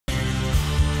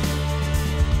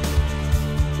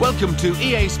Welcome to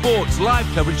EA Sports live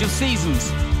coverage of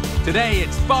seasons. Today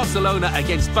it's Barcelona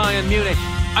against Bayern Munich.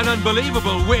 An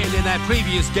unbelievable win in their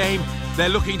previous game. They're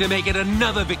looking to make it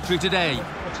another victory today.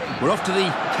 We're off to the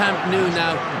Camp Nou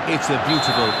now. It's a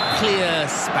beautiful, clear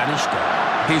Spanish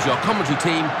day. Here's your commentary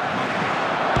team.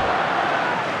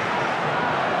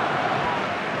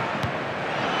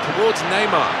 Towards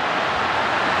Neymar.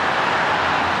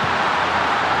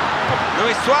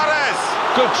 Luis Suarez.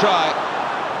 Good try.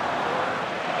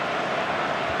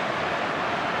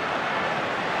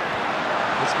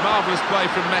 It's marvellous play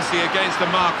from Messi against the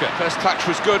marker. First touch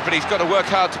was good, but he's got to work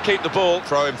hard to keep the ball.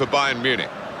 Throw in for Bayern Munich.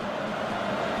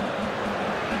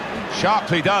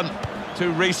 Sharply done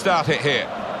to restart it here.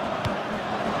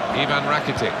 Ivan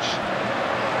Rakitic.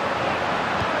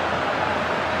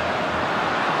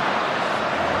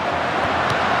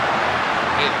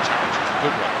 Here the challenge is a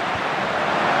good one.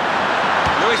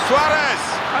 Luis Suarez,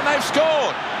 and they've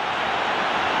scored.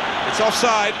 It's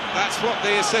offside, that's what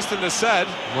the assistant has said.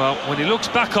 Well, when he looks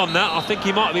back on that, I think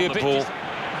he might be a bit... Ball.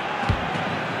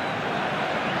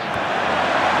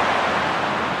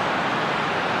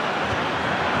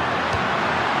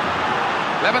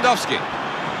 Lewandowski.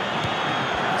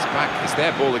 It's back, it's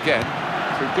their ball again,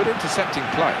 through good intercepting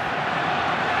play.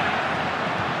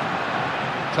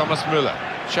 Thomas Müller,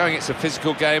 showing it's a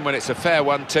physical game when it's a fair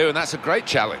one too, and that's a great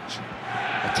challenge.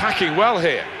 Attacking well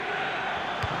here.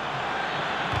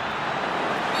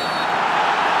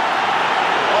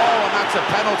 It's a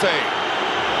penalty.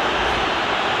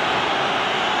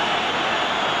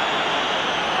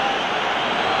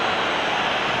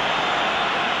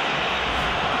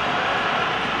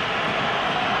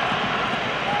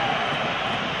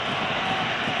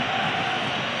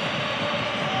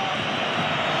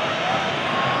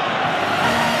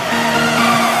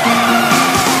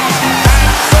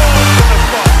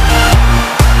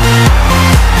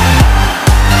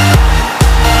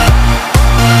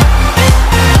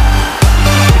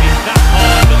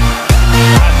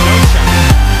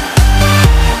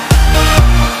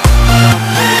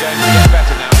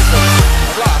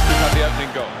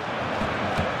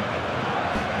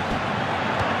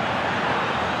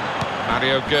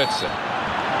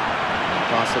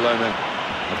 Barcelona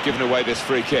have given away this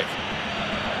free kick.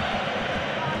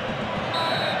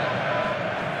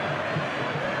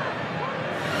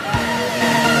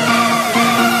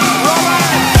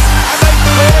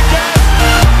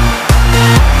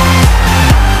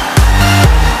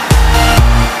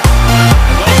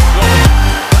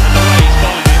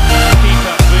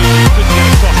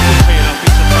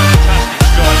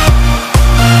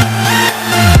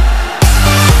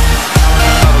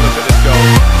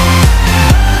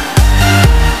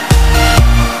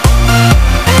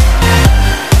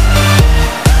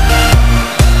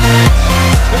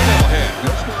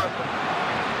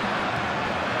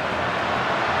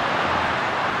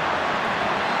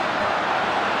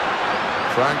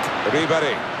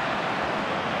 Ribéry.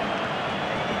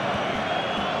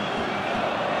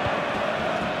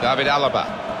 David Alaba.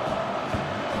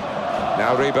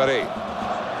 Now Ribéry.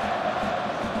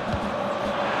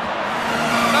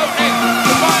 Opening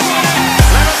to Bayern Munich.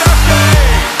 Lewandowski.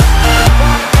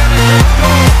 Bayern Munich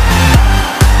score.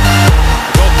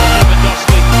 Goal from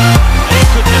Lewandowski. And he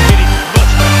couldn't have hit it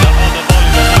much better on the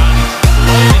volume of that. It's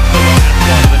right into the right-hand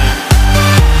side of the net. Another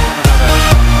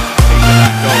piece of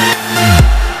that goal.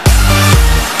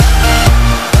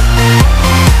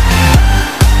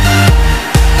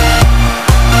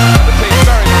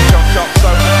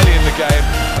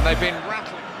 They've been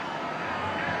rattling.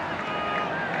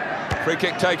 Free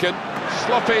kick taken.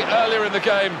 Sloppy earlier in the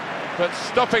game, but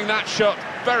stopping that shot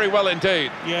very well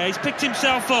indeed. Yeah, he's picked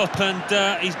himself up and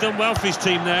he's done well for his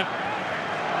team there.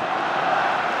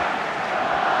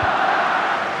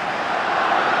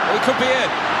 Well, he could be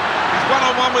in. He's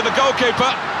one-on-one with the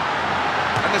goalkeeper.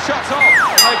 And the shot's off.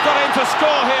 They've got him to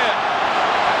score here.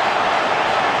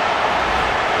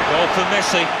 The goal for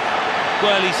Messi.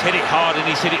 Well, he's hit it hard and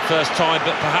he's hit it first time,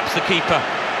 but perhaps the keeper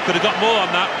could have got more on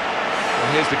that.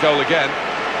 And here's the goal again.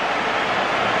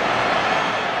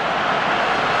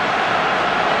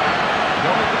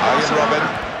 Arjen Robben.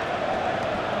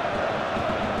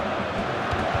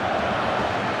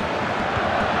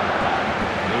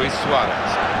 Luis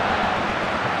Suarez.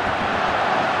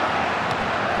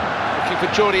 Looking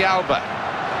for Jordi Alba.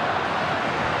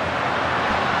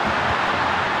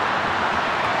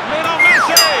 Lionel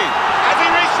Messi!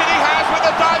 With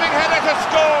a diving header to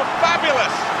score,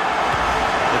 fabulous!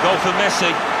 The goal for Messi,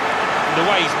 and the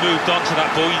way he's moved on to that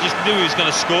ball, you just knew he was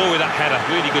going to score with that header.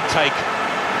 Really good take.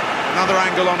 Another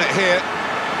angle on it here.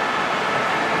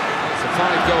 It's a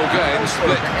 5-goal game,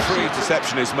 split 3.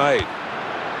 Interception is made.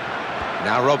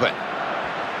 Now Robin.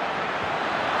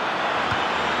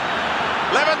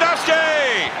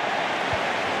 Lewandowski!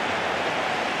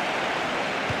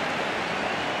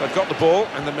 They've got the ball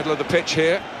in the middle of the pitch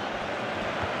here.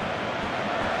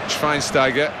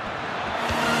 Schweinsteiger.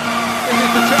 This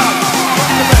is the chance. Got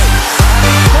to be. And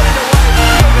he's put it away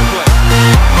beautifully.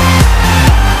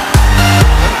 I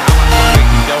don't know how much longer he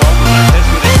can go on like this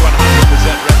with his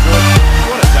 100% record.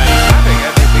 What a day he's having.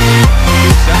 Everything he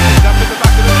shoots at ends up in the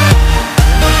back of the net.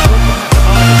 The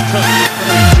mind is tough, he's going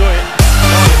to enjoy it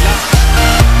while it lasts.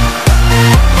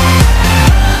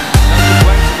 No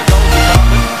complaints in the goal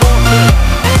department.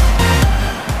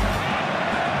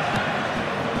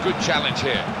 4-2. Good challenge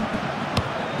here.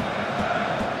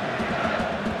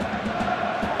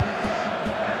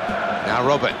 Now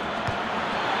Robin.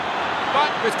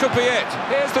 But this could be it.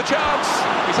 Here's the chance.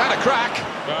 He's had a crack.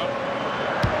 Well,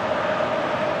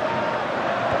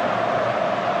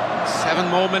 7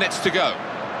 more minutes to go.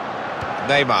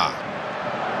 Neymar.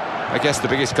 I guess the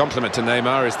biggest compliment to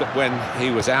Neymar is that when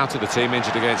he was out of the team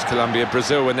injured against Colombia,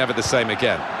 Brazil were never the same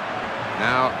again.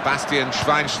 Now Bastian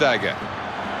Schweinsteiger.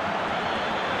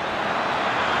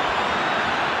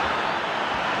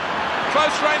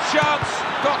 Close range chance.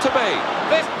 Got to be.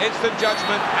 This instant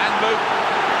judgment and move.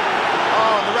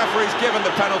 Oh, and the referee's given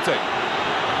the penalty.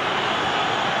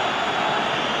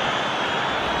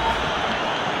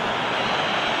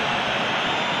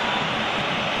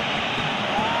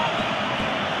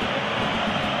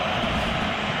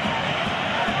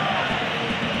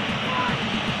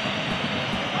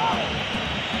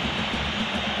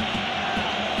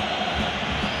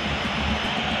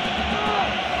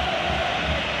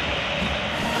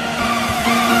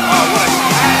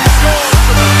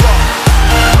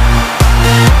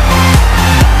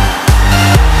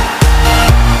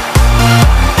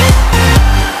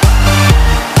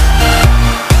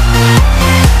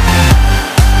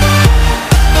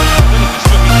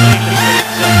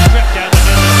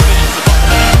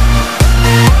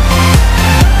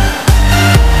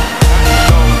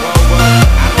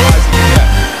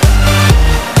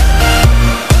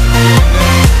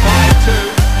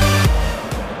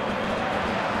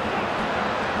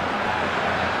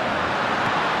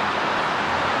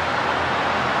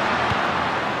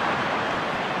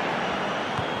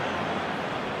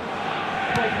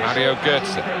 Mario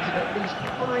Götze.